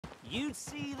You'd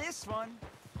see this one.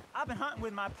 I've been hunting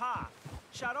with my pa.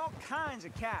 Shot all kinds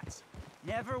of cats.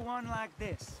 Never one like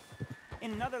this.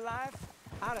 In another life,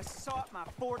 I'd have sought my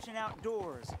fortune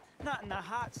outdoors, not in the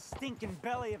hot, stinking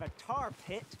belly of a tar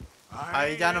pit.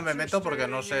 Ahí ya no me meto porque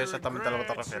no sé exactamente a lo que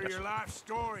te refieres.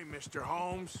 Mr.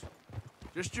 Holmes.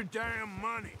 Just your damn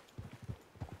money.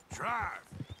 Drive.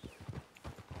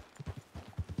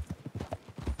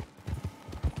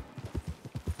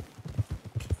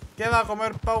 ¿Qué va a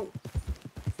comer, Pau?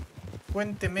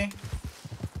 Cuénteme.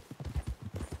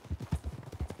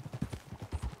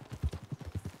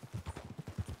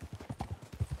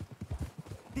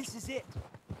 This is it.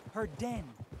 Her den.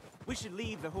 We should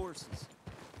leave the horses.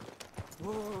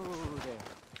 Whoa there.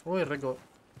 Uy, rico.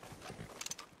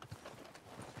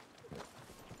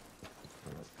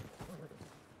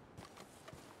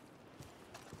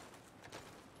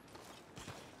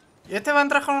 ¿Y este va a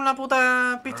entrar con una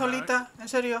puta pistolita? ¿En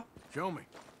serio? Show me.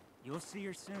 You'll see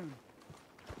her soon.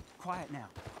 Quiet now.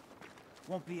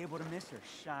 Won't be able to miss her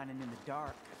shining in the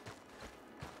dark.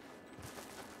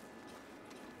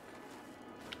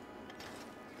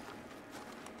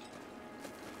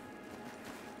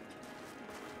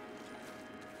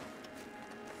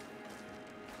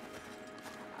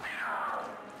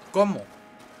 ¿Cómo?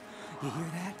 You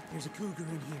hear that? There's a cougar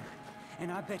in here.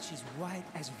 And I bet she's white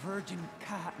as virgin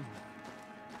cotton.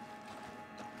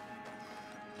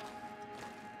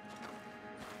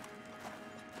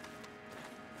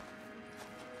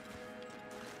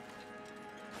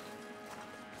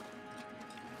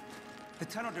 The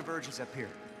tunnel diverges up here.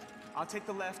 I'll take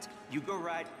the left, you go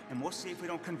right, and we'll see if we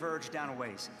don't converge down a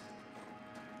ways.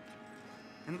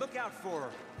 And look out for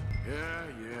her.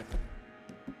 Yeah.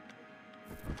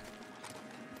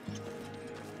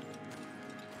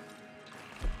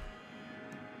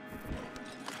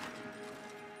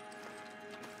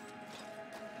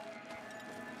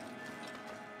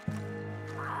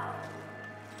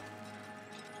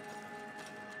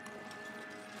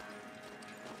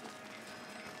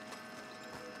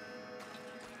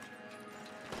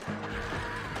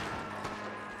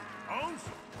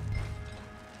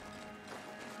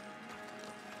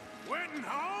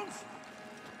 Holmes?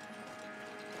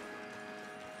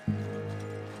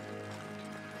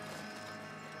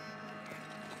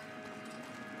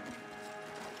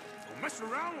 Don't mess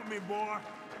around with me, boy.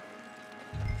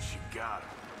 She got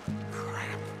him.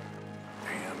 Crap.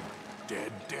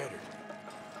 Damn deader.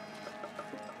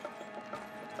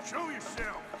 Show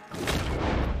yourself.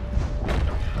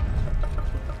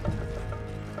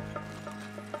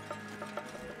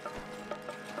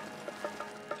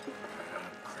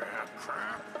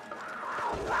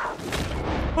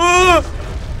 ¡Ah!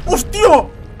 ¡Hostia!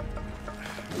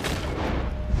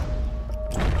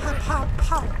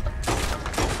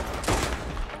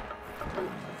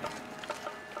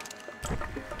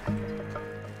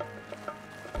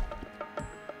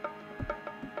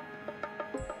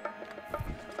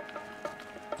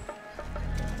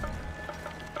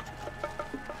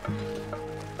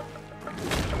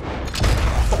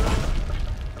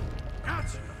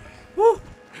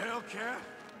 Hellcat.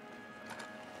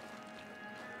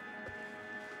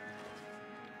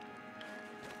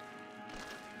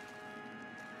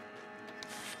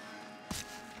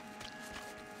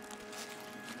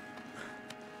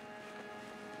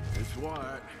 It's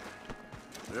white.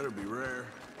 Better be rare.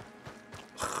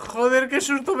 Joder, qué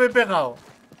susto me he pegado.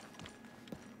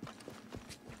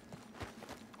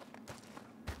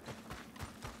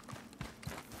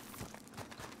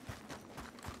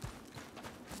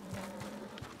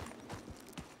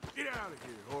 Get out of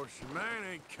here, horse. Your man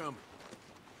ain't coming.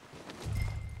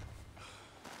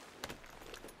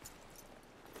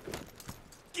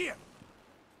 Get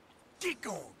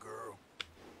going, girl.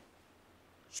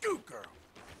 Scoot, girl.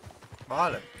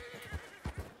 Vale.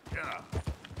 Yeah.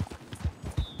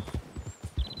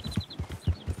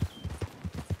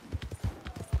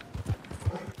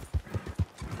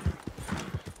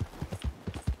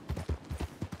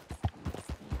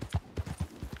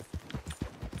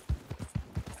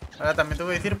 Ahora también tengo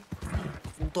que decir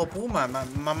puto puma, me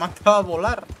ha matado a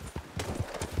volar.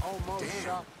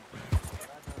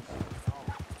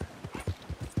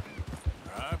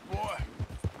 Right, boy.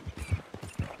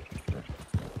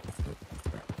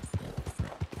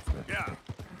 Yeah.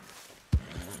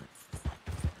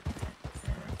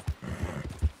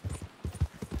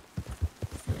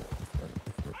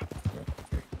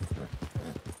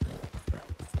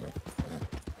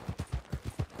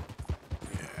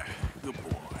 Good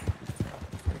boy.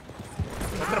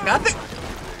 ¿Pero qué hace?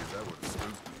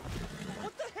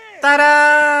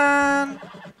 ¡Tarán!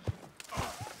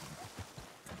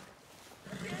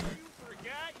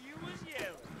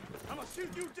 shoot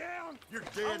you down. You're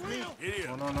dead meat. Idiot.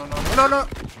 No, no, no, no, no, no.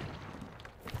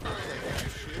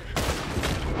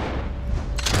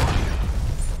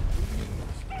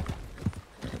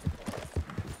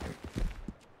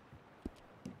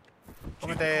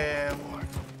 Cómete un...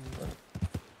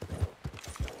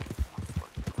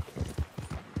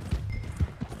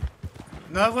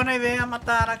 No es buena idea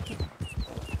matar aquí.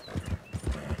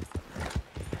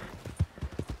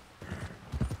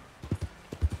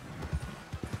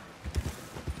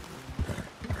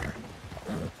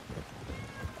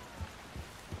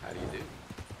 How do you do?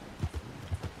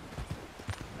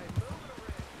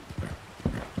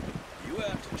 You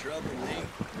out to trouble me?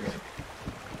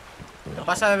 Lo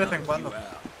pasa de vez en cuando.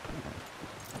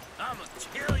 I'ma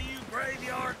kill you,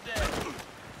 graveyard dead.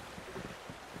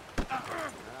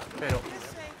 Pero...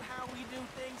 This ain't how we do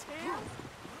things here.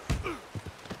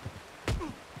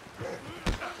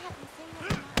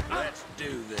 Let's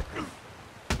do this.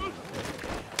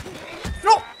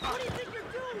 ¡No! What do you think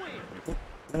you're doing?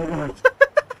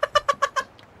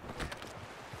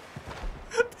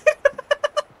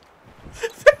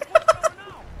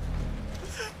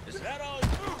 Is that all?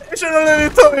 Eso no lo he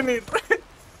visto venir.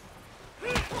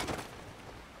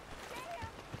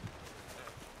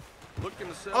 Looking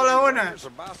to sell Hola, your buenas. wares or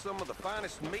buy some of the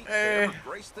finest meat that ever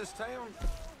graced this town?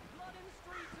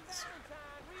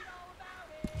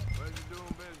 Where's you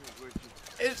doing business with you?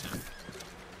 Es...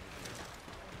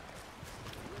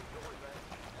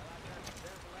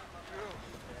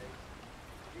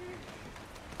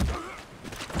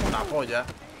 Una polla.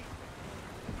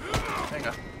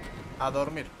 Venga, a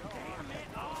dormir.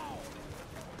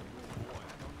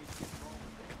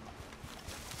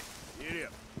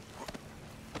 Idiot.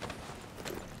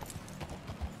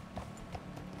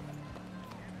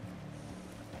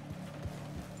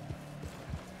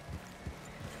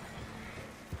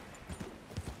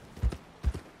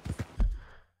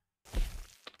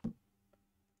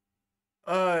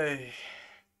 Ay.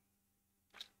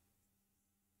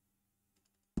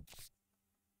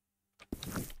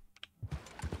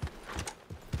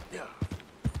 Yeah.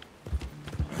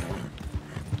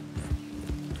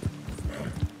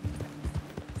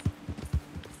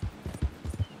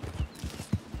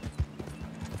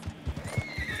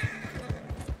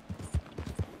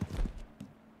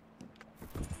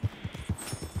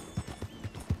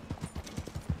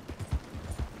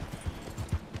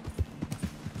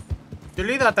 Yo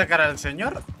le he ido a atacar al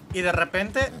señor y de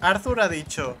repente Arthur ha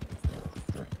dicho...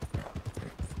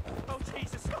 Oh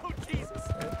Jesus! Oh Jesus!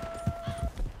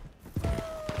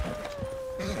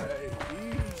 Hey,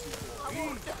 easy. I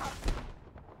won't die.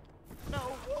 No.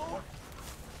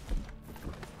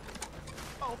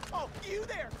 Oh, you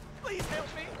there! Please help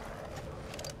me.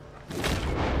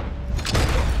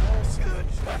 Good.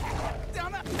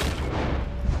 Down that.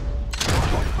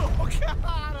 Oh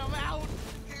God! I'm out.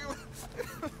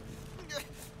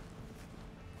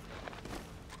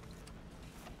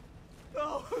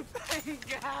 Oh,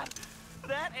 thank God.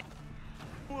 That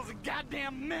was a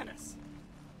goddamn menace.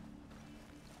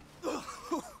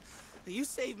 You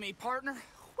saved me, partner.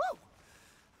 Woo!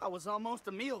 I was almost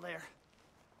a meal there.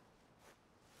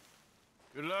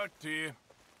 Good luck to you.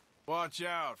 Watch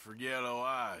out for yellow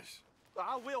eyes.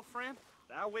 I will, friend.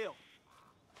 I will.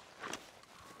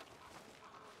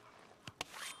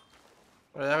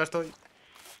 Pero ya que estoy...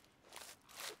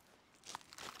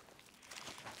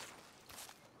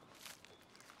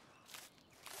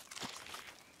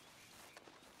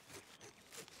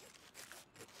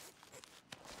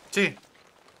 Sí.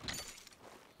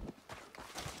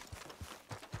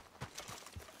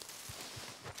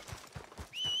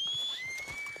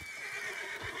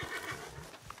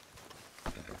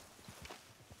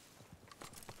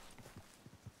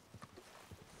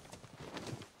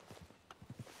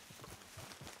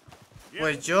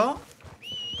 Pues yo...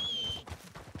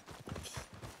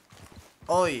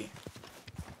 Hoy...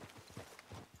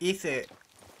 Hice...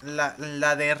 La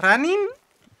de running...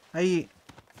 Ahí...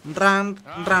 Run.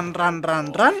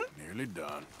 Nearly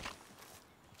done.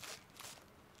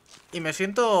 Y me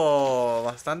siento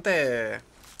bastante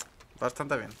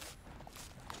bien.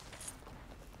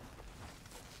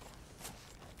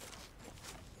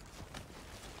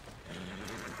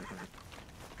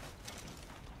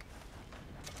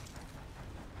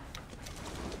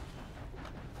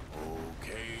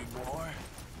 Okay, boy.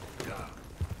 Yeah.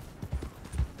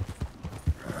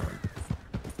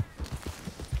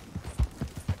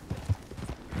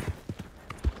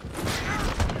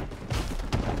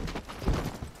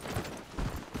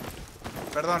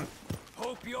 Perdón.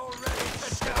 Hope you're ready to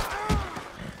die.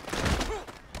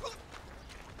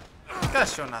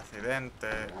 Casi un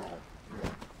accidente.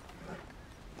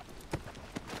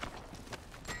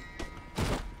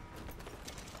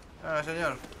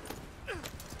 Señor.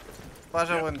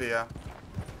 Pase buen día.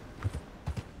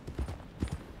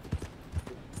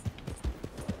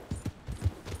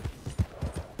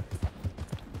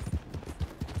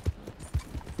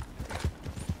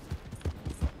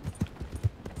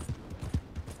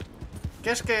 Que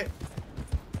es que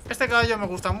este caballo me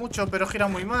gusta mucho, pero gira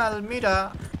muy mal,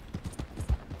 mira.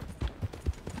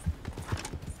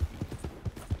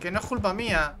 Que no es culpa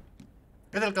mía.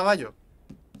 Es del caballo.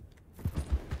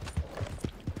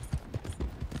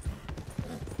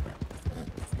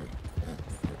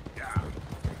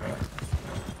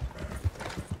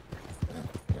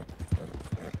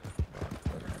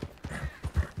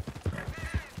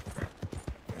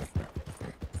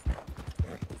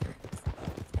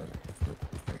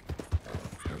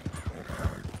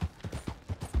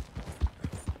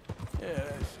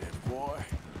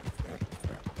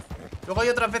 Luego hay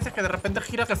otras veces que de repente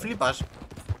gira que flipas.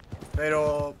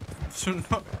 Pero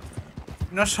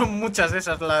no son muchas de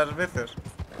esas las veces.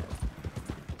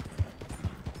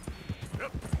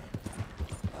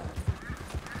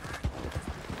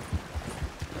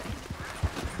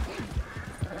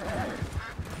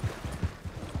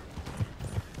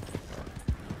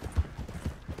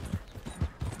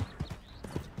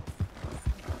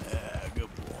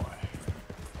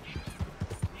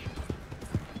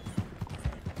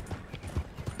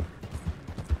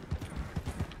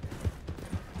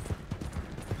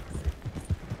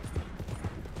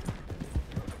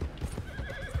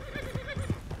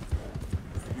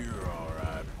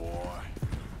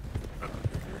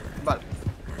 Vale.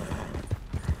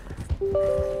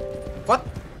 ¿What?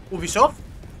 ¿Ubisoft?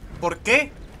 ¿Por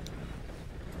qué?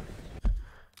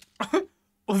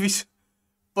 Ubisoft.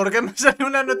 ¿Por qué me sale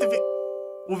una notificación?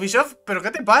 Ubisoft, ¿pero qué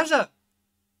te pasa?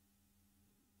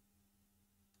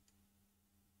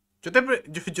 Yo te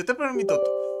permito.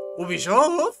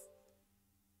 ¿Ubisoft?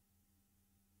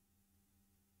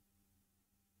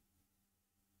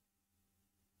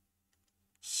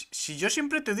 Si yo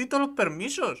siempre te doy todos los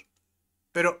permisos.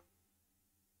 Pero...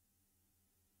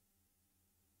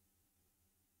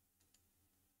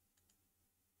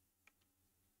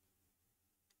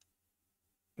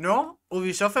 ¿No?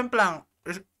 Ubisoft en plan...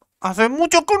 Hace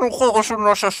mucho que no juego en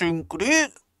Assassin's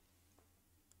Creed.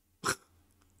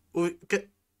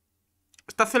 ¿Qué?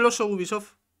 Está celoso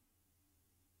Ubisoft.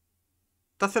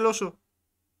 Está celoso.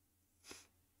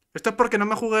 Esto es porque no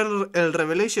me jugué el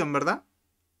Revelation, ¿verdad?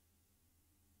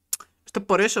 Esto es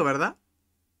por eso, ¿verdad?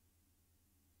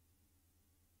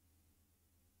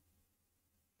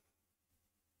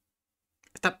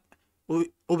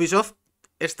 Ubisoft,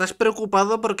 estás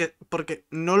preocupado porque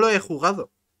no lo he jugado.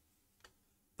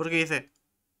 Porque dice,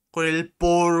 con el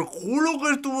por culo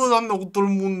que estuvo dando todo el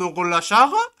mundo con la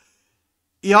saga,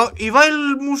 y va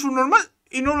el musu normal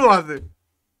y no lo hace.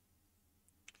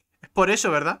 Es por eso,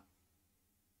 ¿verdad?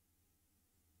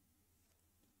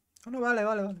 No,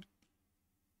 vale.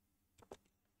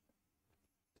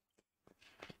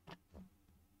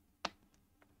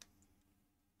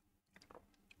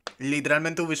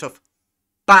 Literalmente Ubisoft.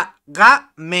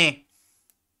 Págame.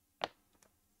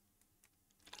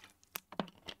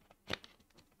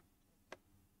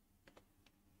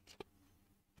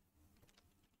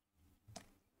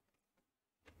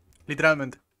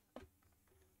 Literalmente.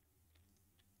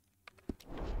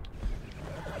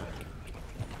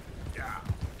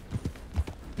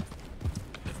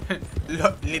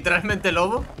 Literalmente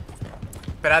lobo.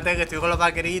 Espérate que estoy con los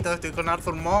vaqueritos. Estoy con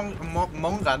Arthur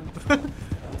Mongan.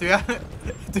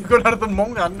 Estoy con Arthur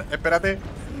Mongan. Espérate.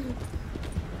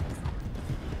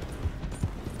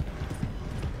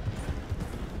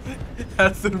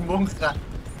 Arthur Mongan.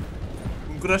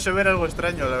 Un crossover algo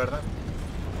extraño, la verdad.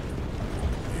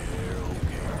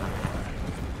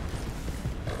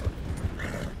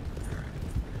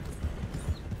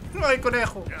 ¡No hay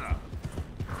conejo!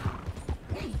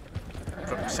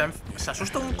 Se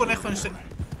asusta un conejo en serio.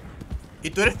 Y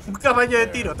tú eres un caballo de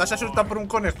tiro. ¿Te has asustado por un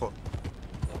conejo?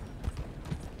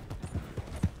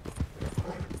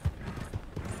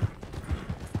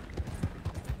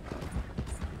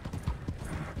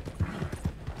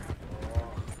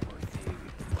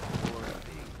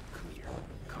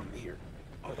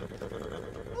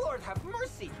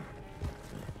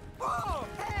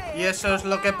 Y eso es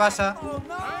lo que pasa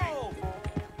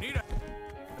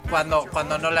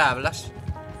cuando no le hablas.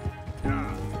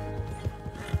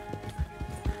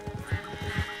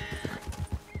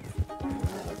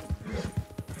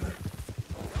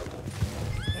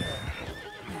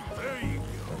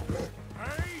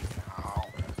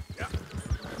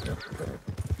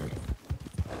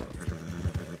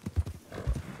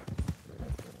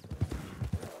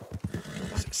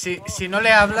 Si no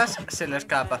le hablas, se le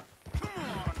escapa.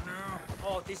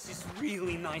 This is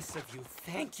really nice of you.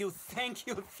 Thank you, thank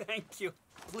you, thank you.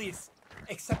 Please,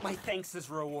 accept my thanks as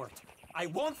reward. I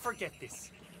won't forget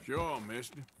this. Sure,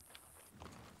 mister.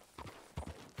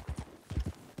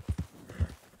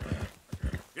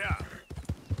 Yeah.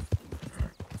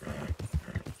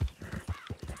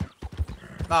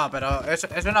 No, pero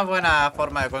es una buena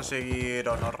forma de conseguir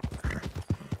honor.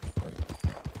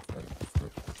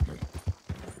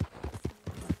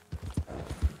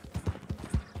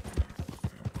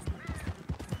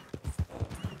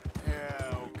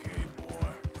 Yeah, okay,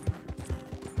 boy.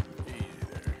 Easy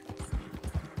there.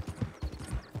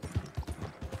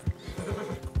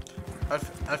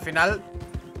 Al final...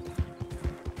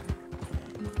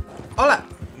 ¡Hola!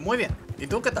 Muy bien. ¿Y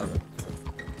tú qué tal?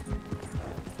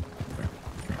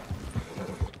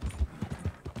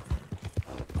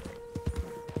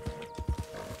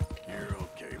 You're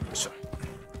okay, boy.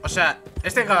 O sea,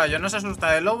 este caballo no se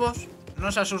asusta de lobos,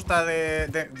 no se asusta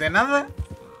de nada,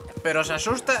 pero se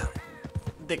asusta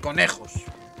de conejos.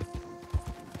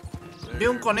 Ve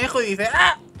un conejo y dice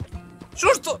 ¡ah!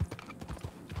 ¡Susto!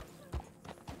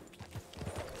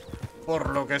 Por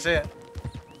lo que sea.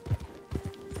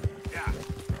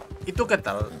 ¿Y tú qué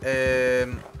tal?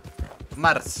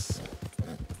 Mars.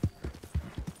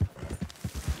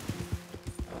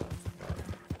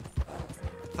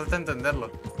 Falta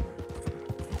entenderlo.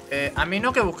 A mí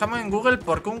no, que buscamos en Google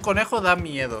por qué un conejo da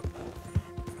miedo.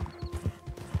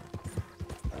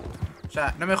 O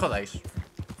sea, no me jodáis.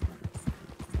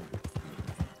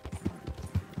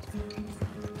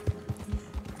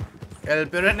 El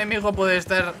peor enemigo puede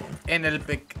estar en el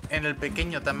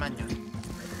pequeño tamaño.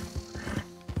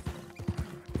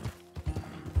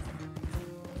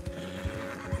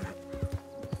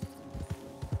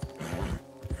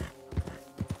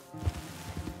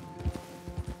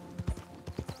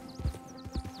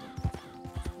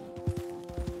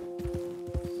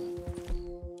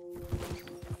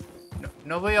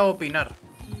 No voy a opinar.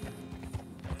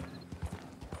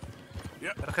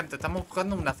 Pero gente, estamos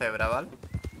buscando una cebra, ¿vale?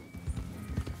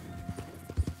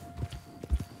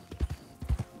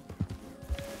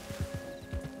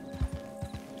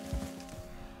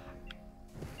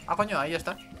 Ah, coño, ahí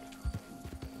está.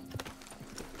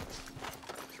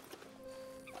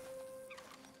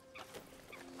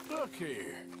 Look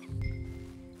here.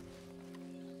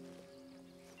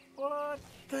 What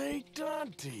they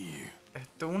done to you?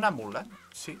 ¿Esto es una mula?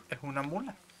 Sí, es una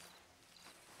mula.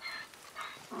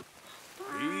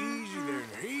 Easy there,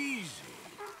 easy.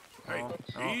 Hey,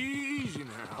 No. easy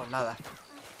now. Pues nada.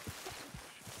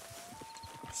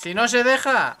 Si no se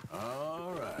deja.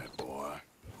 All right, boy.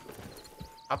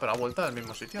 Ah, pero ha vuelto al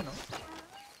mismo sitio, ¿no?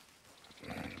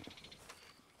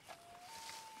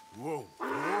 Whoa,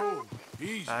 whoa,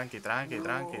 easy. Tranqui, tranqui,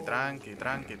 tranqui, tranqui,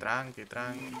 tranqui, tranqui,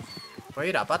 tranqui. Puede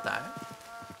ir a pata,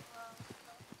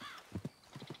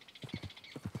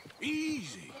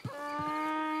 Easy.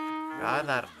 Me va a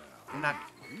dar una...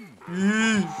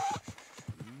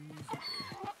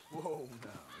 Whoa,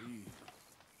 now, easy.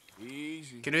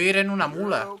 Easy. Quiero ir en una You're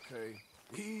mula. okay.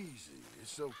 Easy.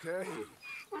 It's okay.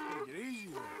 Take it easy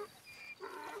there.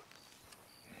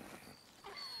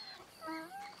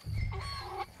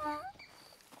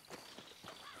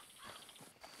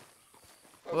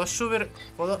 ¿Puedo subir?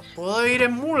 ¿Puedo ir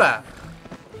en mula?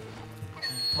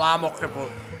 Vamos que puedo.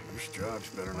 Your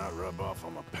stripes better not rub off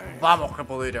on my pants. Vamos que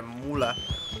puedo ir en mula.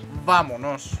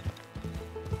 Vámonos.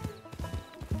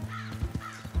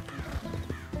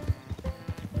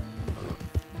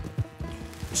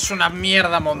 Es una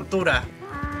mierda montura.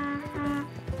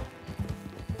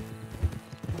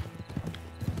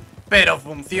 Pero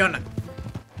funciona.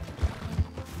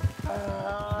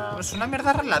 Es una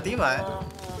mierda relativa, ¿eh?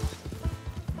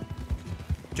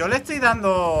 Yo le estoy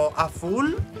dando a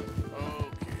full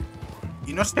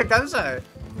y no se cansa, ¿eh?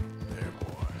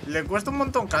 Le cuesta un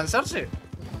montón cansarse.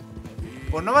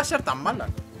 Pues no va a ser tan mala.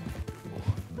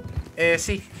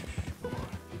 Sí.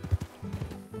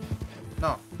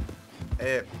 No.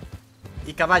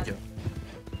 Y caballo.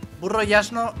 Burro y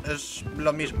asno es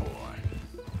lo mismo.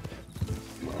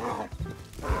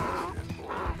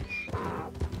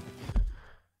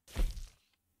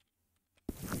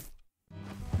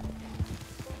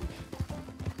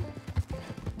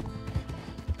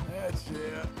 That's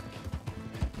it.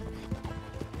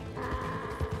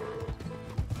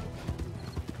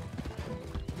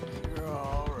 You're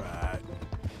all right.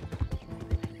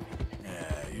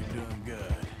 Yeah, you're doing good.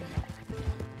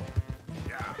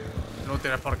 No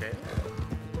tienes por qué.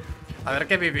 A ver,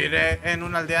 que vivir en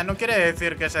una aldea no quiere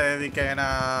decir que se dediquen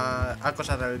a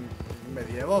cosas del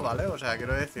medievo, ¿vale? O sea,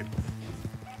 quiero decir...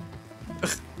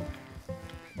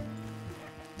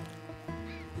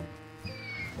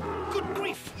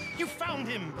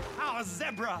 a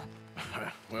zebra.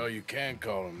 Well, you can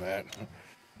call him that.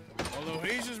 Although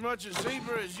he's as much a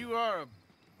zebra as you are a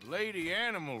lady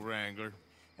animal wrangler.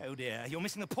 Oh dear, you're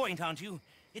missing the point, aren't you?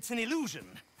 It's an illusion,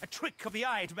 a trick of the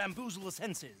eye to bamboozle the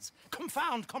senses,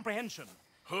 confound comprehension.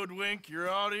 Hoodwink your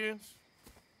audience?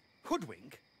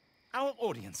 Hoodwink? Our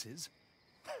audiences?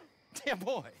 Dear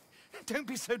boy, don't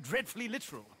be so dreadfully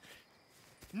literal.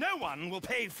 No one will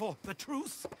pay for the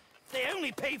truth. They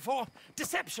only pay for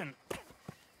deception.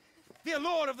 The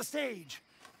allure of the stage,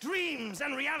 dreams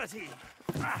and reality.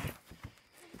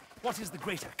 What is the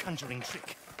greater conjuring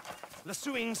trick?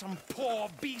 Lassoing some poor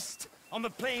beast on the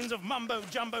plains of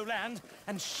mumbo-jumbo land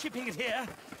and shipping it here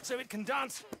so it can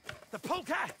dance the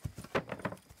polka?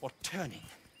 Or turning,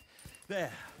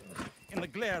 there, in the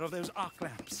glare of those arc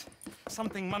lamps,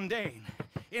 something mundane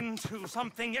into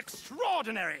something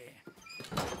extraordinary.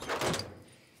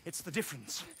 It's the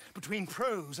difference between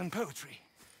prose and poetry.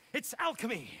 It's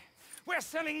alchemy. We're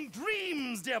selling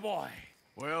dreams, dear boy.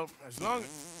 Well, as long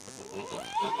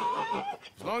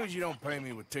as you don't pay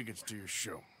me with tickets to your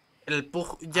show. El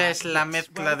pug ya es la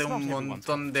mezcla de un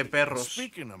montón de perros.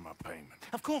 Speaking of my payment.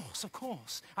 Of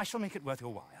course. I shall make it worth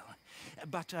your while.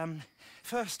 But,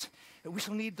 first, we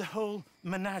shall need the whole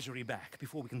menagerie back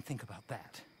before we can think about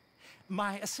that.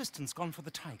 My assistant's gone for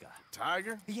the tiger.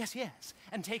 Tiger? Yes,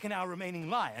 and taken our remaining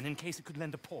lion in case it could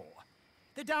lend a paw.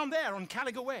 They're down there on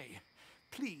Caliga Way.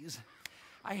 Please,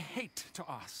 I hate to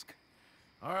ask.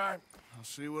 All right, I'll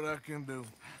see what I can do.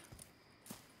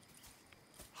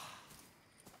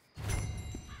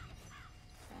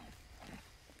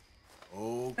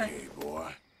 Okay,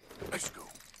 boy. Let's go.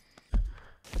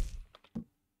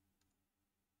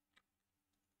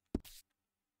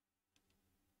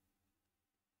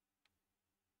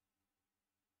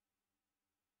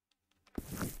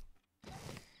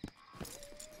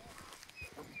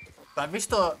 ¿Has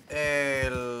visto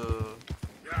el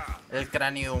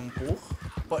cráneo de un pug?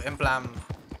 En plan,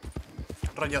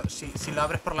 rollo, si lo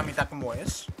abres por la mitad como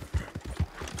es,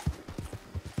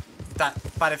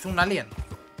 parece un alien.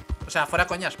 O sea, fuera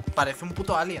coñas, parece un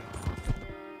puto alien.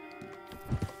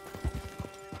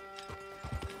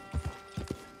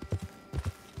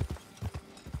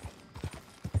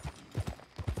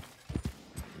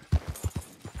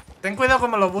 Ten cuidado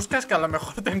como lo buscas, que a lo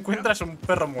mejor te encuentras un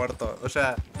perro muerto. O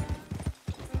sea,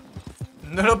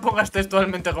 no lo pongas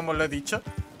textualmente como lo he dicho.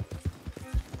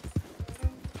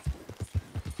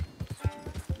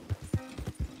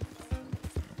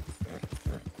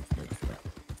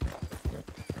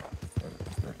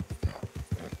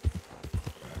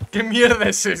 ¿Qué mierda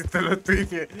es esto?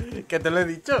 Que te lo he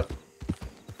dicho.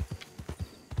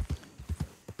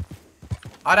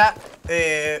 Ahora,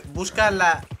 busca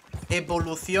la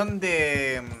evolución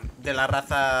de la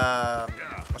raza.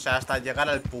 O sea, hasta llegar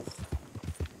al pug.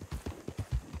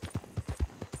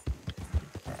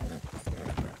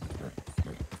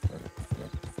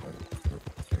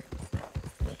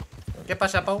 ¿Qué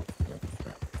pasa, Pau?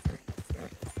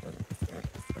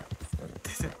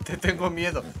 Te tengo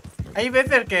miedo. Hay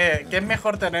veces que es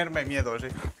mejor tenerme miedo, sí.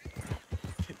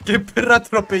 ¿Qué perro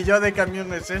atropellado de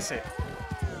camión es ese?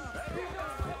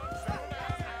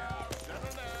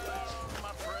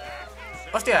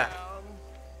 ¡Hostia!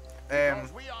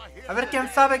 A ver quién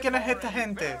sabe quién es esta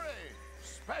gente.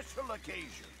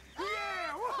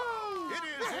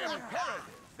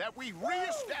 That we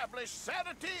re-establish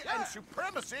sanity and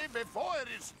supremacy before it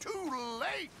is too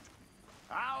late.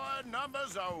 Our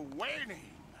numbers are waning,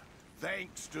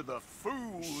 thanks to the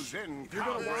fools in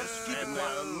Congress and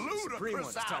their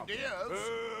ludicrous ideas.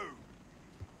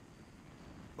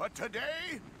 But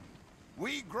today,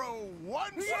 we grow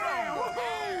one stronger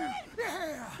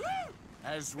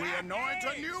as we anoint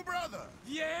a new brother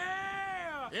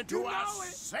into our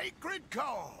sacred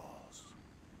cause.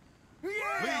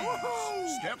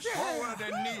 Please, step forward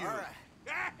and kneel.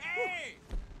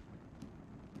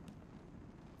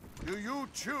 Do you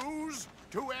choose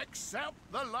to accept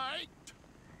the light?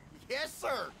 Yes,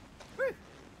 sir.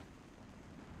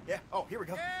 Yeah, oh, here we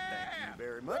go. Thank you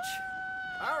very much.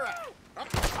 All right.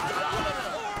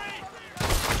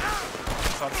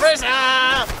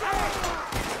 ¡Sorpresa!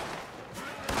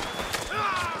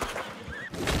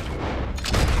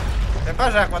 ¿Qué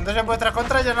pasa? Cuando es en vuestra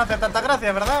contra ya no hace tanta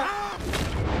gracia, ¿verdad?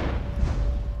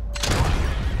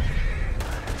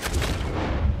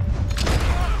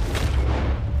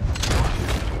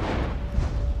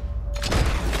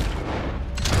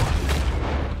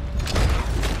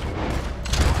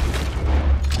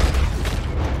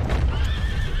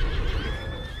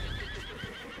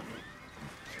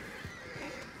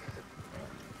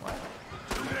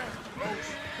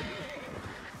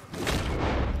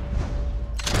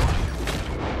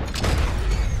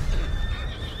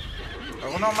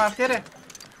 ¿Uno más quiere?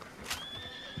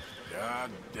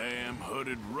 Goddamn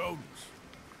hooded rodents.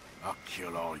 I'll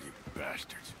kill all you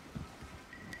bastards.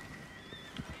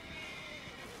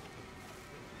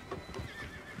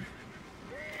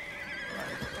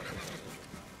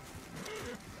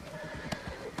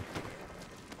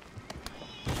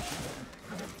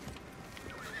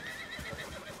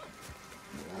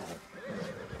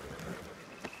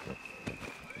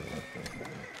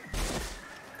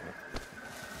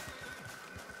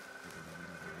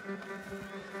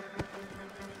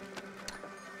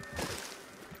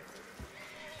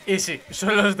 Y sí,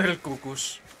 son los del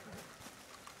cucus.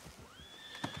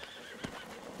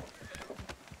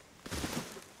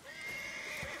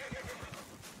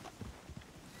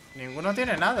 Ninguno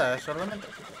tiene nada, solamente.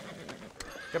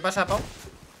 ¿Qué pasa, Pau?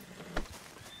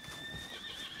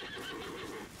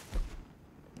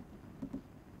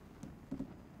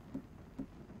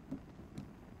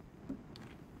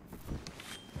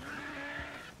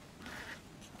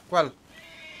 ¿Cuál?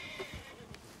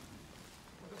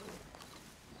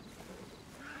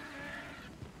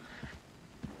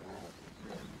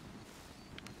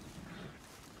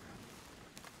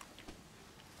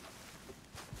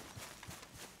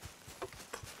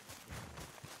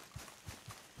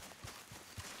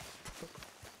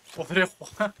 Pobre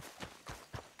Juan.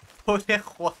 Pobre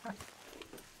Juan.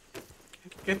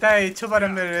 ¿Qué te ha hecho para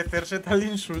merecerse tal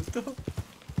insulto?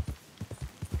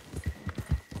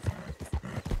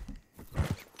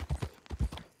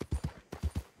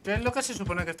 ¿Qué es lo que se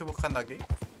supone que estoy buscando aquí?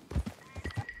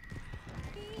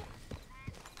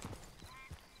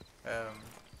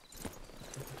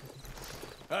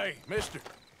 Hey, mister.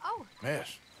 Oh,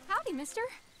 Miss, howdy, mister.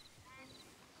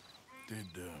 did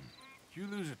you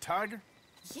lose a tiger?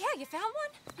 Yeah, you found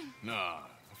one? Nah,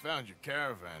 I found your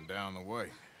caravan down the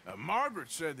way.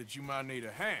 Margaret said that you might need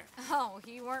a hand. Oh,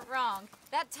 you weren't wrong.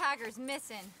 That tiger's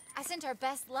missing. I sent our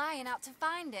best lion out to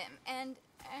find him, and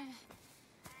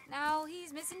now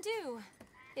he's missing too.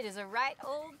 It is a right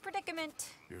old predicament.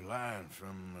 You're lying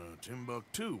from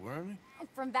Timbuktu, weren't you?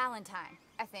 From Valentine,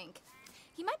 I think.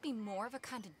 He might be more of a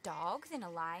kind of dog than a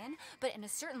lion, but in a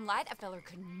certain light, a feller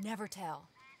could never tell.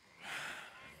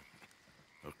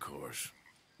 Of course.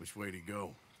 Which way to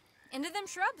go? Into them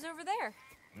shrubs over there.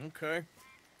 Okay.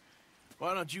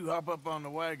 Why don't you hop up on the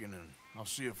wagon and I'll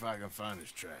see if I can find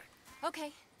his track.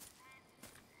 Okay.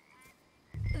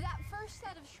 That first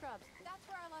set of shrubs, that's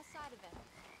where I lost sight of him.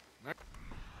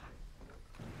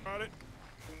 Got it.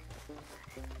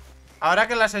 Ahora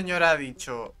que la señora ha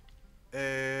dicho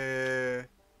que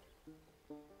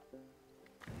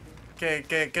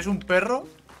es un perro,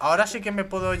 ahora sí que me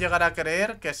puedo llegar a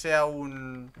creer que sea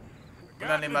un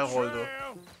animal gordo.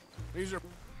 These are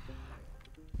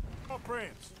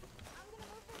prints.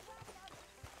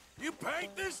 You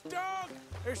paint this dog?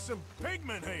 There's some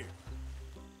pigment here.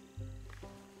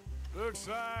 Looks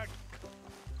like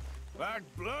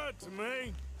blood to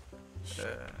me.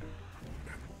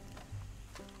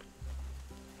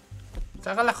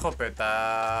 Saca la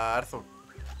escopeta, Arthur.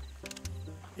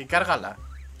 Y cárgala.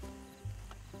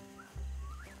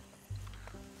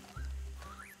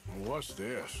 What's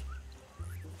this?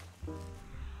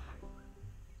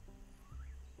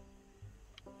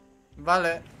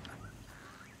 Vale.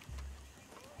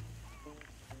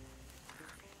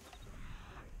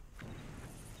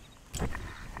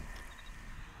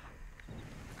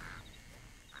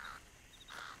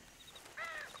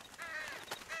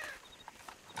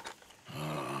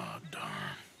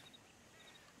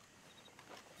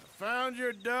 Found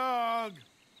your dog.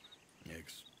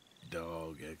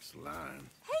 Ex-dog, ex-lion.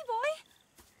 Hey, boy!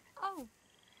 Oh,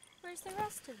 where's the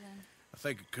rest of them? I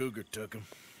think a cougar took him.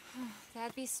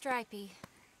 That'd be Stripey.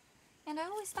 And I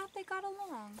always thought they got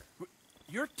along.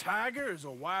 Your tiger is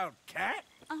a wild cat?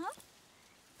 Uh-huh.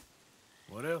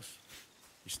 What else?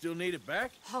 You still need it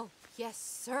back? Oh, yes,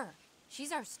 sir.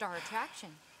 She's our star attraction.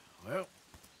 Well,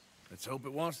 let's hope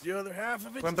it wants the other half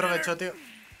of its Buen dinner. provecho, tío.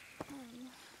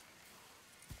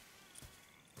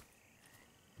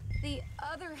 The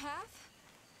other half?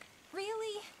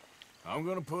 Really? I'm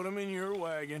gonna put him in your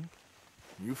wagon.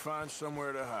 You find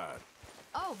somewhere to hide.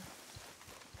 Oh.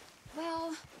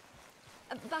 Well,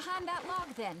 behind that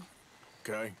log, then.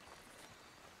 Okay?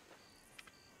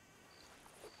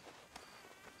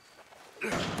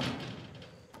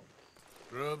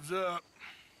 Rubs up.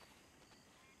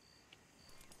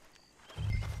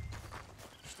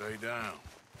 Stay down.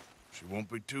 She won't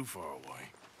be too far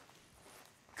away.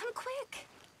 Come quick.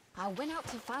 I went out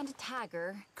to find a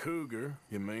tiger, Cougar,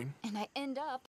 you mean? and I end up